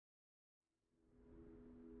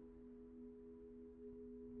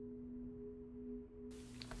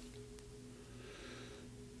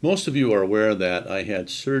Most of you are aware that I had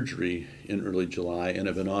surgery in early July and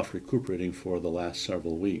have been off recuperating for the last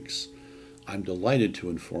several weeks. I'm delighted to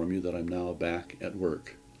inform you that I'm now back at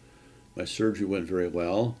work. My surgery went very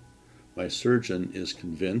well. My surgeon is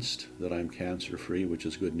convinced that I'm cancer-free, which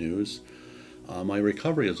is good news. My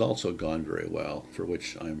recovery has also gone very well, for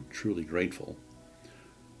which I'm truly grateful.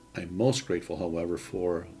 I'm most grateful, however,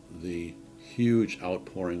 for the huge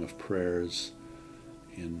outpouring of prayers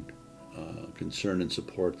and concern and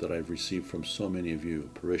support that I've received from so many of you,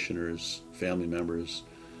 parishioners, family members,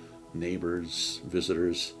 neighbors,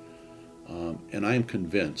 visitors. And I am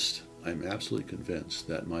convinced, I'm absolutely convinced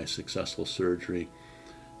that my successful surgery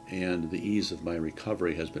and the ease of my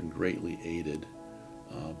recovery has been greatly aided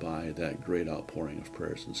by that great outpouring of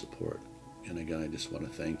prayers and support. And again, I just want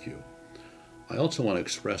to thank you. I also want to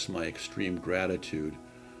express my extreme gratitude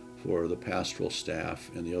for the pastoral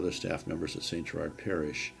staff and the other staff members at St. Gerard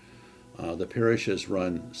Parish. The parish is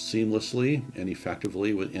run seamlessly and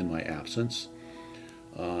effectively in my absence.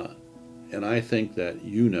 And I think that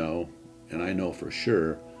you know, and I know for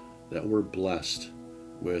sure, that we're blessed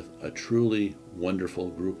with a truly wonderful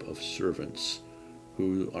group of servants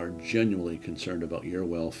who are genuinely concerned about your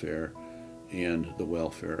welfare and the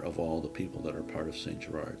welfare of all the people that are part of St.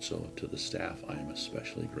 Gerard. So to the staff, I am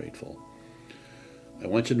especially grateful. I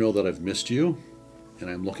want you to know that I've missed you, and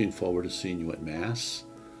I'm looking forward to seeing you at Mass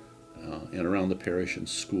and around the parish and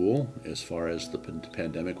school as far as the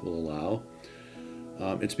pandemic will allow.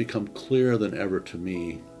 It's become clearer than ever to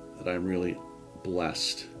me that I'm really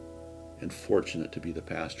blessed and fortunate to be the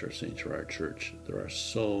pastor of St. Gerard Church. There are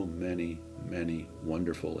so many, many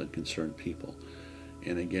wonderful and concerned people.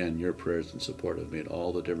 And again, your prayers and support have made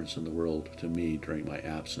all the difference in the world to me during my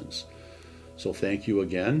absence. So thank you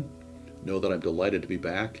again. Know that I'm delighted to be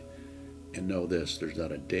back. And know this, there's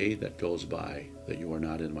not a day that goes by that you are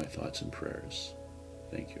not in my thoughts and prayers.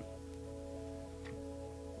 Thank you.